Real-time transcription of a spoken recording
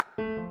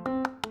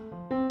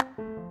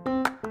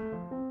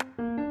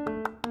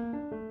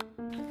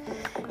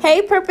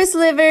Hey, Purpose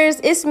Livers,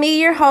 it's me,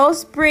 your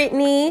host,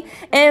 Brittany.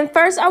 And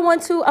first, I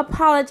want to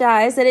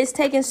apologize that it's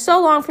taken so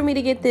long for me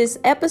to get this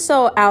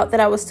episode out that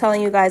I was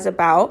telling you guys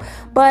about.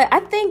 But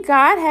I think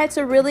God had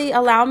to really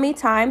allow me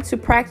time to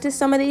practice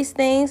some of these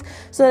things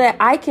so that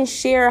I can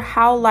share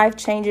how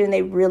life-changing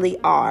they really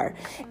are.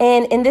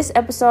 And in this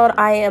episode,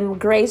 I am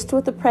graced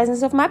with the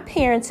presence of my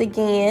parents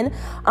again.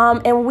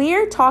 And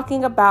we're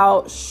talking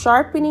about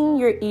sharpening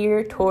your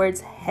ear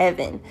towards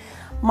heaven.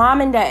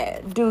 Mom and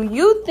Dad, do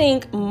you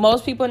think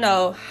most people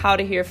know how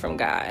to hear from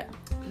God?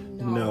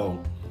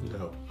 No.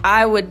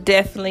 I would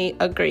definitely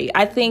agree.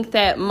 I think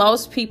that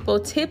most people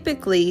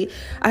typically,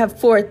 I have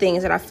four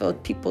things that I feel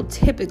people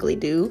typically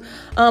do.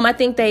 I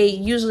think they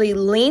usually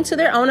lean to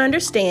their own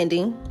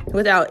understanding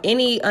without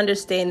any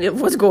understanding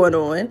of what's going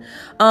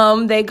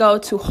on. They go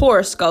to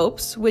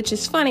horoscopes, which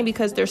is funny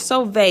because they're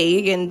so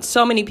vague and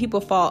so many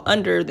people fall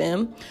under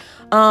them.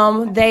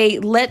 They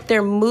let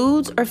their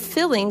moods or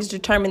feelings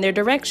determine their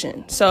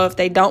direction. So if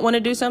they don't want to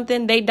do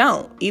something, they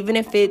don't, even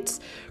if it's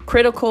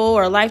critical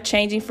or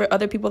life-changing for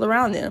other people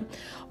around them.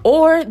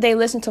 Or they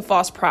listen to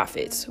false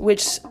prophets,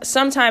 which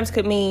sometimes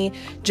could mean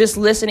just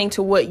listening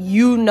to what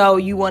you know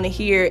you want to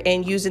hear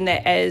and using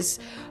that as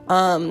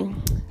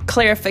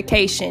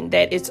clarification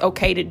that it's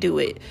okay to do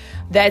it.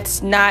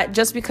 That's not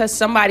just because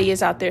somebody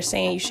is out there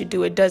saying you should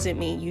do it doesn't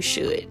mean you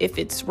should. If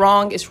it's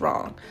wrong, it's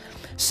wrong.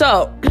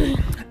 So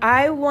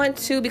I want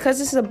to, because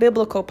this is a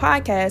biblical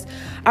podcast,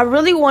 I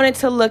really wanted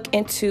to look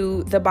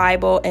into the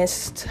Bible and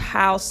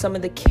how some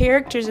of the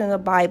characters in the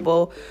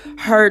Bible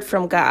heard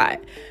from God.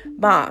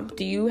 Mom,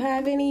 do you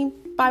have any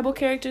Bible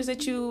characters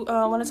that you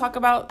want to talk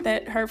about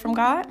that heard from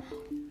God?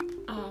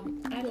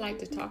 I'd like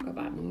to talk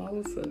about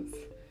Moses.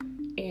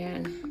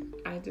 And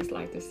I just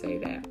like to say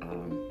that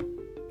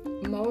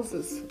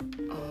Moses'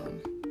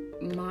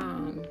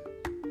 mom,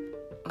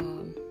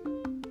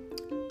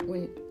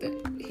 when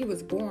he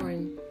was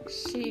born,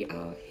 she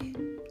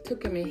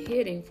took him and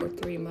hid him for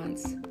 3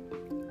 months.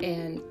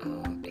 And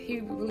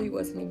he really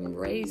wasn't even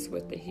raised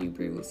with the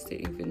Hebrews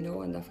to even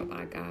know enough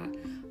about God.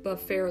 But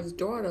Pharaoh's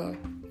daughter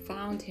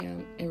found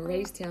him and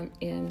raised him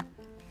in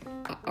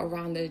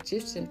around the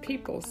Egyptian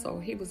people. So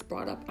he was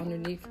brought up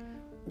underneath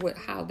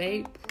how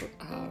they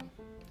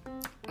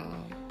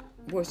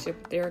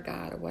worship their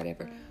God or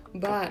whatever.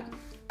 But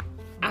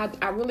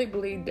I really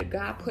believe that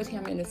God put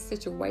him in a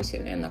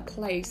situation and a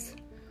place,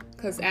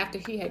 because after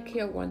he had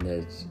killed one of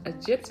the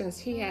Egyptians,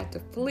 he had to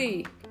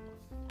flee.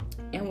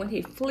 And when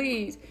he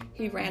flees,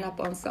 he ran up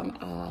on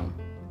some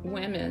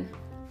women,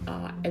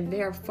 and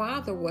their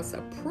father was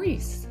a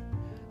priest.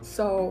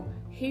 So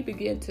he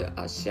began to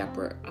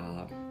shepherd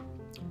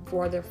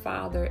for their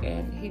father,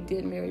 and he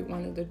did marry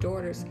one of the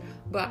daughters.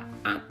 But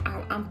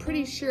I'm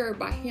pretty sure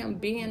by him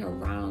being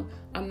around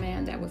a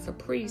man that was a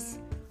priest,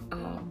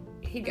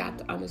 he got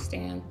to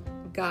understand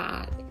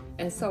God.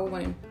 And so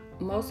when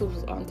Moses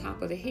was on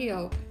top of the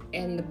hill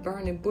and the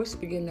burning bush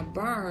began to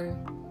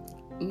burn,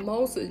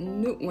 Moses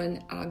knew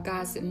when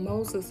God said,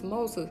 Moses,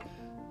 Moses,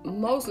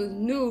 Moses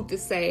knew to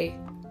say,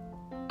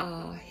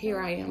 here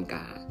I am,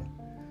 God.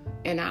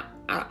 And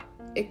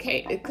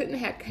it couldn't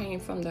have came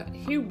from the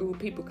Hebrew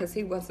people because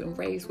he wasn't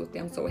raised with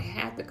them. So it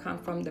had to come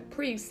from the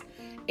priests.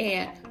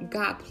 And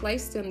God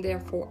placed them there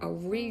for a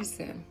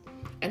reason.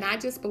 And I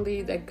just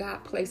believe that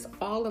God placed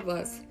all of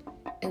us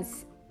in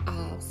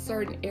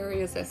certain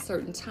areas at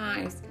certain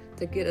times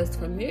to get us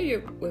familiar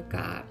with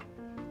God.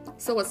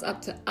 So it's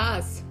up to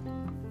us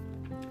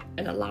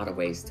in a lot of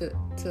ways to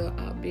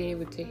be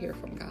able to hear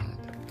from God.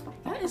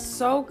 That is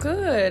so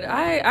good.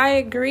 I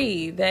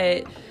agree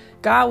that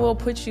God will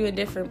put you in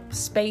different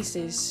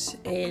spaces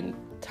and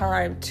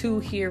time to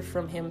hear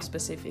from him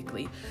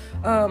specifically.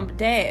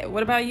 Dad,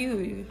 what about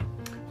you?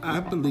 I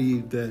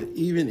believe that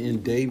even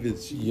in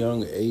David's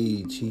young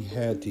age, he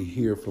had to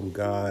hear from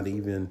God,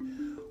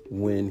 even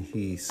when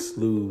he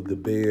slew the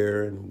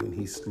bear and when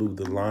he slew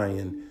the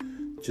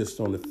lion,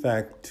 just on the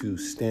fact to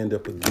stand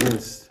up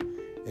against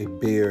a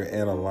bear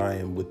and a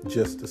lion with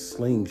just a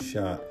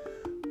slingshot.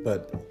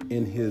 But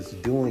in his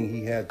doing,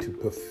 he had to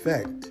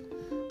perfect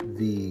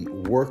the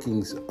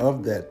workings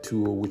of that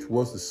tool, which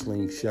was the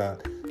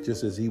slingshot.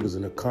 Just as he was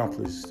an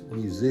accomplished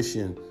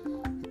musician,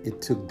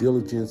 it took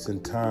diligence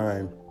and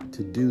time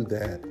to do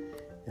that.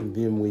 And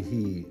then when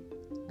he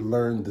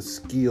learned the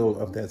skill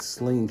of that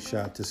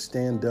slingshot to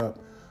stand up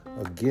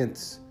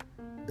against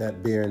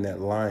that bear and that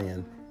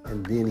lion,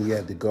 and then he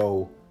had to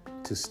go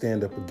to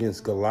stand up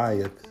against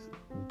Goliath,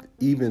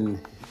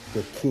 even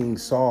the King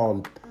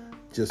Saul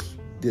just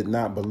did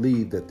not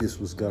believe that this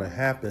was going to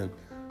happen,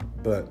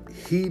 but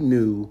he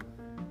knew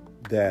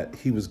that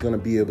he was going to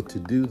be able to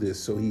do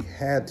this. So he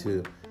had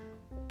to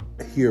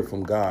hear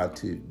from God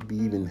to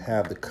even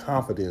have the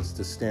confidence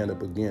to stand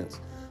up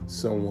against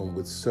someone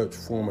with such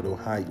formidable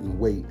height and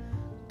weight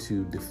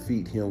to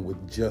defeat him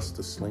with just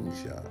a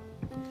slingshot.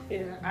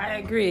 Yeah, I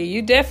agree.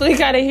 You definitely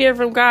got to hear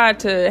from God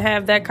to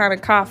have that kind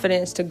of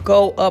confidence to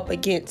go up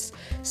against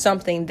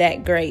something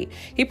that great.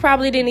 He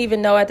probably didn't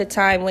even know at the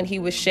time when he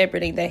was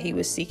shepherding that he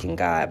was seeking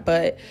God,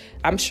 but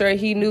I'm sure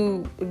he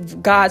knew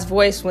God's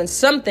voice when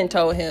something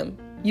told him,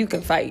 you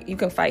can fight. You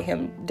can fight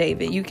him,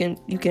 David. You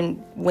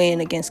can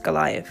win against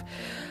Goliath.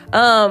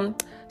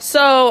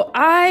 So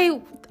I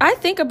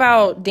think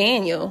about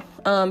Daniel,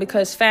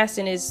 because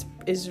fasting is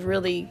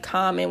really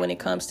common when it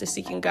comes to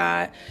seeking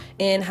God,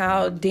 and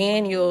how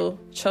Daniel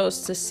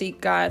chose to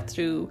seek God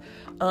through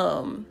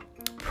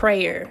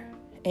prayer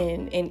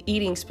and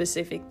eating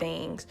specific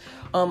things,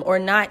 or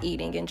not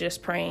eating and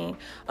just praying.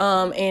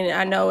 And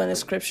I know in the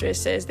scripture it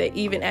says that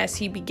even as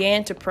he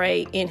began to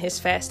pray in his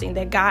fasting,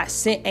 that God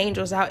sent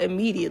angels out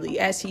immediately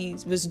as he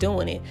was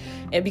doing it.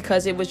 And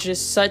because it was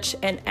just such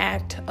an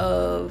act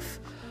of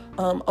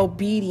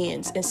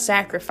obedience and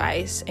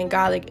sacrifice, and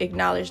God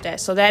acknowledged that.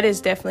 So that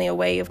is definitely a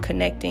way of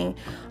connecting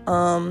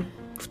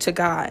to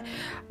God.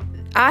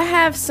 I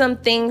have some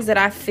things that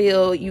I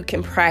feel you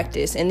can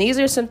practice, and these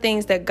are some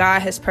things that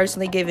God has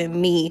personally given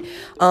me.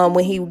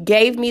 When he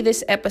gave me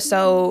this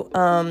episode,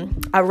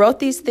 I wrote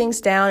these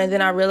things down, and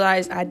then I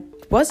realized I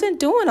wasn't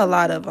doing a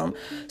lot of them.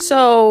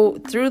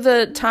 So from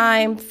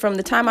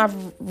the time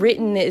I've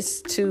written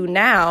this to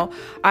now,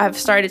 I've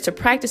started to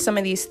practice some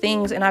of these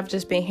things, and I've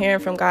just been hearing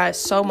from God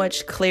so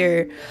much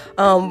clearer.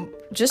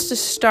 Just to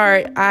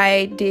start,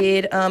 I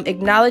did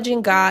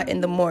acknowledging God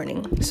in the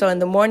morning. So in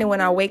the morning when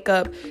I wake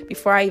up,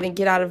 before I even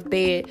get out of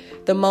bed,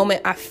 the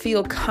moment I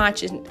feel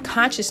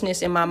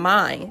consciousness in my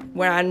mind,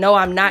 where I know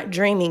I'm not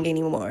dreaming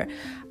anymore,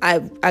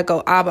 I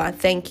go, Abba,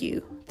 thank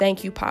you.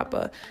 Thank you,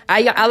 Papa.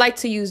 I like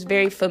to use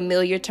very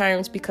familiar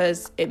terms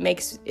because it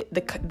makes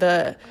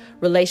the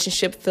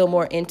relationship feel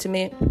more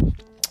intimate.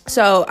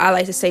 So I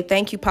like to say,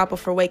 thank you, Papa,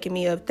 for waking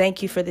me up.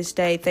 Thank you for this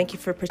day. Thank you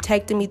for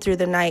protecting me through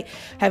the night,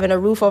 having a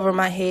roof over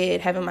my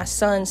head, having my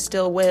son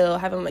still well,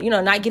 having,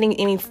 not getting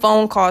any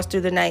phone calls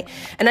through the night.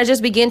 And I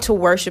just begin to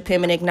worship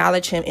him and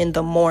acknowledge him in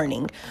the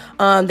morning.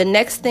 The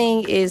next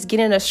thing is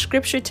getting a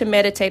scripture to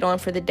meditate on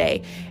for the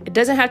day. It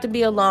doesn't have to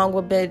be a long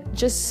one, but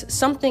just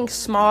something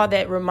small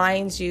that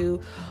reminds you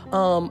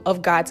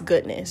of God's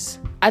goodness.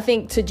 I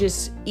think to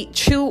just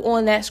chew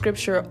on that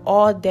scripture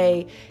all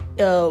day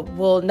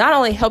will not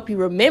only help you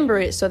remember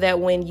it so that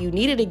when you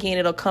need it again,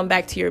 it'll come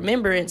back to your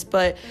remembrance,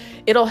 but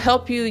it'll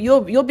help you.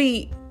 You'll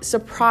be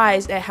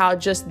surprised at how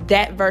just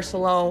that verse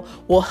alone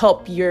will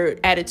help your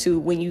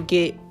attitude when you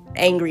get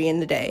angry in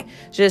the day.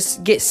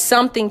 Just get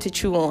something to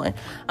chew on.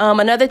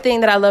 Another thing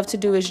that I love to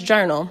do is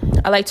journal.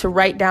 I like to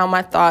write down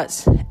my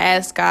thoughts,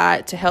 ask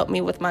God to help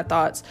me with my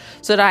thoughts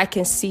so that I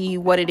can see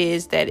what it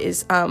is that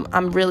is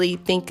I'm really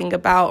thinking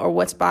about or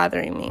what's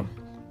bothering me.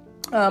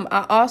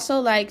 I also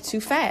like to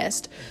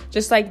fast.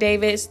 Just like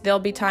David's, there'll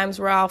be times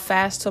where I'll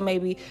fast till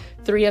maybe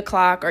 3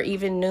 o'clock or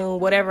even noon,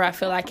 whatever I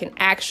feel I can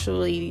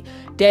actually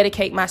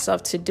dedicate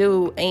myself to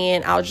do.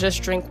 And I'll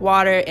just drink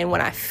water. And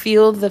when I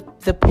feel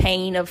the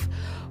pain of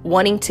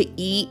wanting to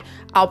eat,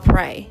 I'll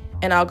pray.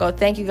 And I'll go,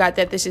 thank you, God,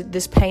 that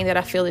this pain that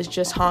I feel is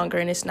just hunger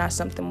and it's not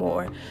something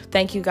more.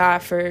 Thank you, God,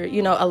 for,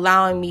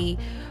 allowing me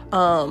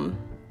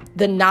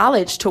the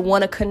knowledge to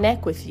want to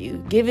connect with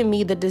you, giving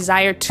me the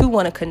desire to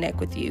want to connect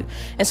with you.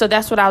 And so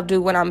that's what I'll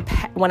do when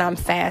I'm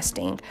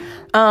fasting.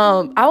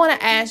 I want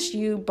to ask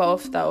you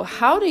both, though,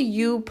 how do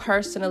you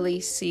personally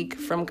seek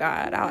from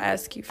God? I'll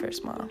ask you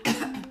first, Mom.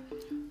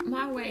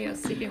 My way of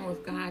seeking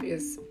with God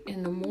is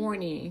in the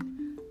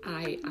morning.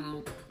 I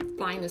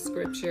find a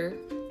scripture.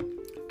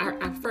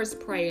 I first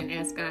pray and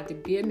ask God to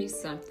give me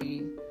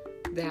something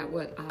that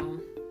would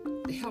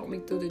help me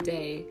through the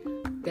day,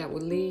 that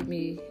would lead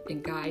me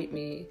and guide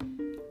me.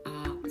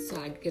 So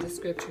I get a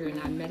scripture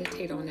and I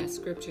meditate on that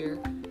scripture,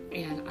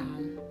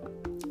 and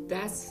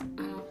that's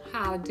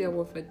how I deal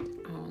with it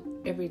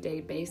on everyday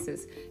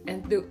basis.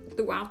 And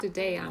throughout the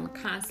day, I'm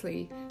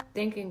constantly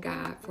thanking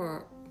God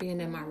for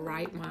being in my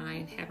right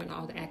mind, having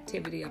all the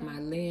activity of my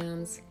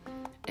limbs,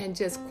 and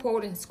just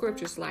quoting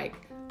scriptures like,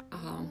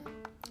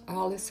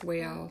 all is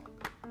well,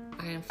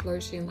 I am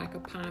flourishing like a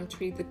palm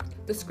tree.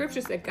 The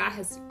scriptures that God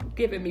has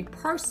given me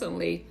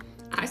personally,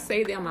 I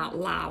say them out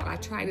loud. I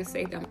try to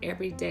say them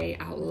every day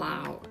out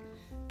loud.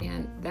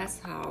 And that's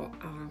how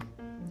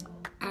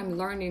I'm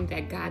learning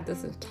that God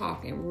doesn't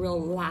talk in real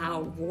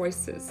loud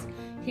voices.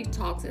 He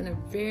talks in a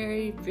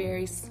very,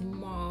 very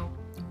small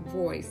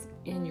voice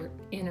in your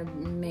inner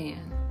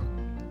man.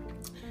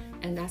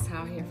 And that's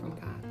how I hear from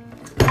God.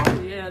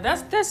 Yeah,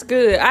 that's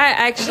good. I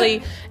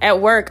actually, at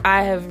work,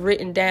 I have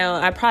written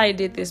down, I probably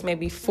did this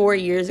maybe 4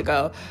 years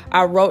ago.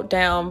 I wrote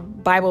down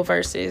Bible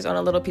verses on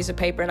a little piece of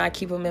paper and I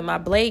keep them in my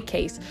blade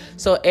case.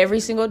 So every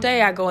single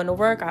day I go into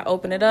work, I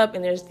open it up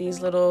and there's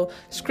these little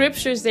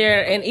scriptures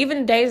there. And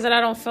even days that I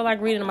don't feel like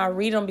reading them, I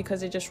read them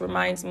because it just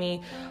reminds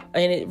me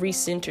and it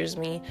recenters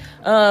me.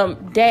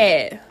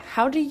 Dad,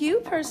 how do you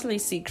personally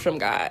seek from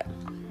God?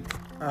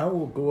 I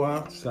will go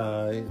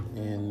outside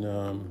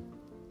and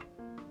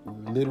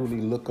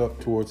literally look up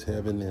towards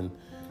heaven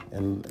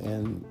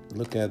and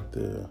look at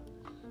the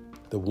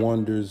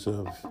wonders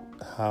of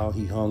how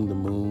he hung the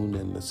moon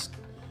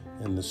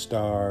and the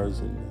stars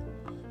and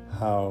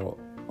how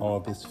all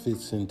this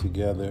fits in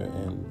together.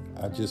 And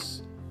I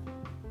just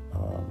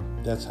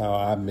that's how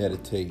I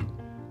meditate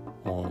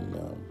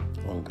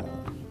on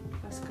God.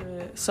 That's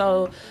good.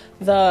 So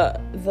the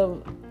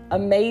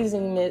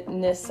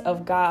amazingness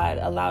of God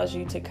allows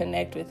you to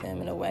connect with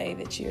him in a way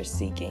that you're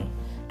seeking.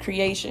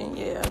 Creation,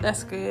 yeah,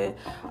 that's good.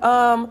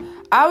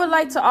 I would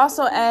like to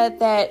also add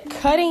that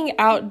cutting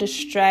out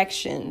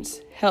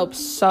distractions helps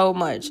so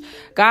much.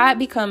 God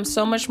becomes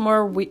so much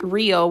more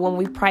real when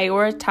we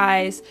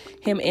prioritize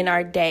him in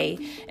our day.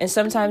 And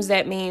sometimes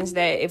that means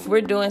that if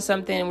we're doing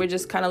something, we're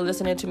just kind of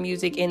listening to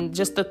music and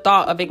just the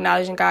thought of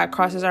acknowledging God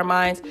crosses our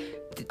minds.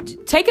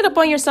 Take it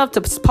upon yourself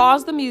to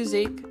pause the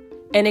music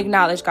and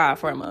acknowledge God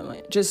for a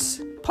moment.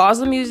 Just pause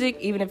the music,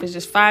 even if it's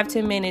just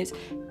 5-10 minutes,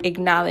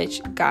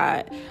 acknowledge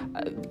God.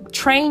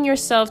 Train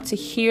yourself to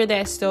hear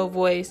that still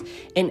voice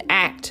and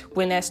act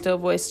when that still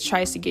voice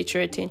tries to get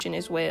your attention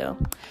as well.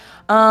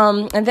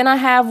 And then I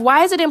have,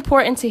 why is it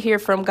important to hear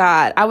from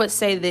God? I would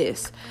say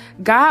this: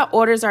 God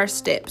orders our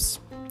steps.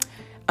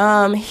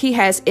 He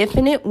has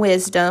infinite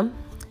wisdom.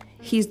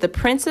 He's the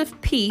Prince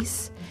of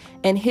Peace,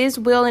 and his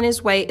will and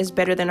his way is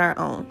better than our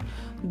own.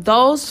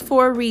 Those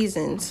 4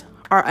 reasons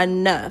are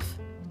enough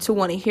to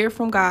want to hear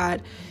from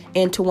God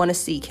and to want to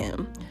seek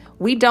him.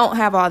 We don't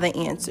have all the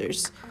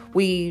answers.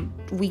 We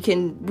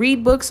can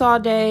read books all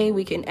day.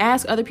 We can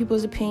ask other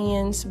people's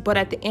opinions. But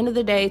at the end of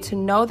the day, to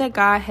know that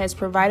God has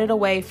provided a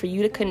way for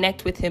you to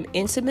connect with him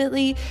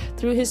intimately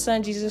through his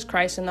son, Jesus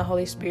Christ, and the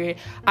Holy Spirit,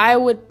 I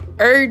would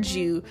urge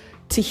you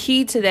to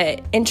heed to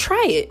that and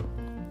try it.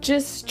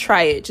 Just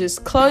try it.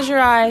 Just close your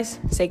eyes.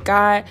 Say,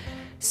 God,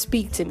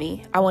 speak to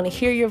me. I want to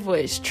hear your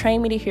voice.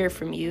 Train me to hear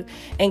from you,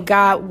 and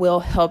God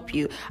will help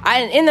you.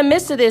 In the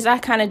midst of this, I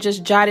kind of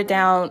just jotted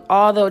down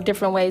all the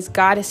different ways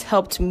God has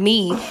helped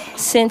me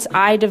since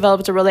I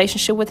developed a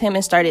relationship with him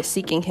and started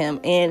seeking him.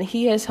 And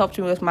he has helped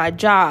me with my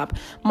job,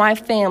 my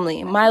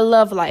family, my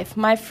love life,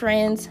 my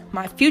friends,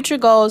 my future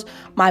goals,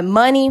 my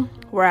money,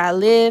 where I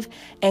live,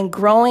 and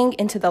growing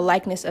into the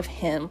likeness of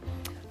him.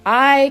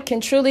 I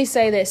can truly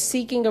say that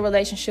seeking a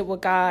relationship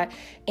with God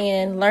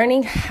and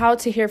learning how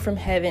to hear from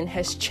heaven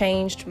has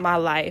changed my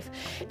life.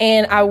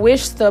 And I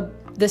wish the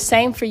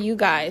same for you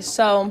guys.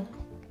 So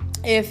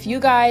if you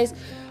guys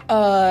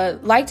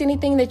liked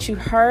anything that you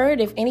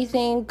heard, if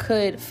anything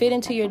could fit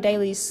into your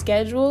daily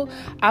schedule,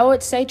 I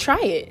would say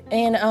try it.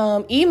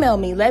 And email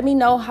me. Let me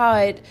know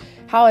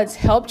how it's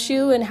helped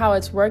you and how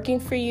it's working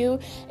for you.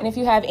 And if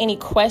you have any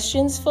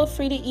questions, feel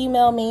free to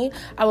email me.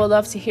 I would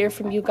love to hear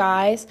from you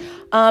guys.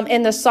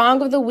 And the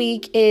song of the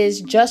week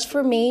is Just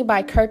For Me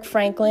by Kirk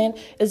Franklin.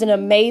 It's an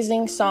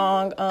amazing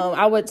song.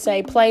 I would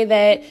say play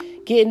that,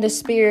 get in the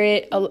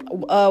spirit,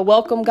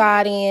 welcome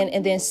God in,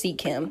 and then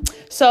seek him.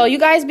 So you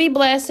guys be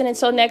blessed. And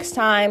until next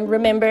time,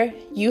 remember,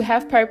 you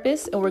have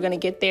purpose, and we're going to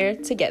get there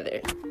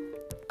together.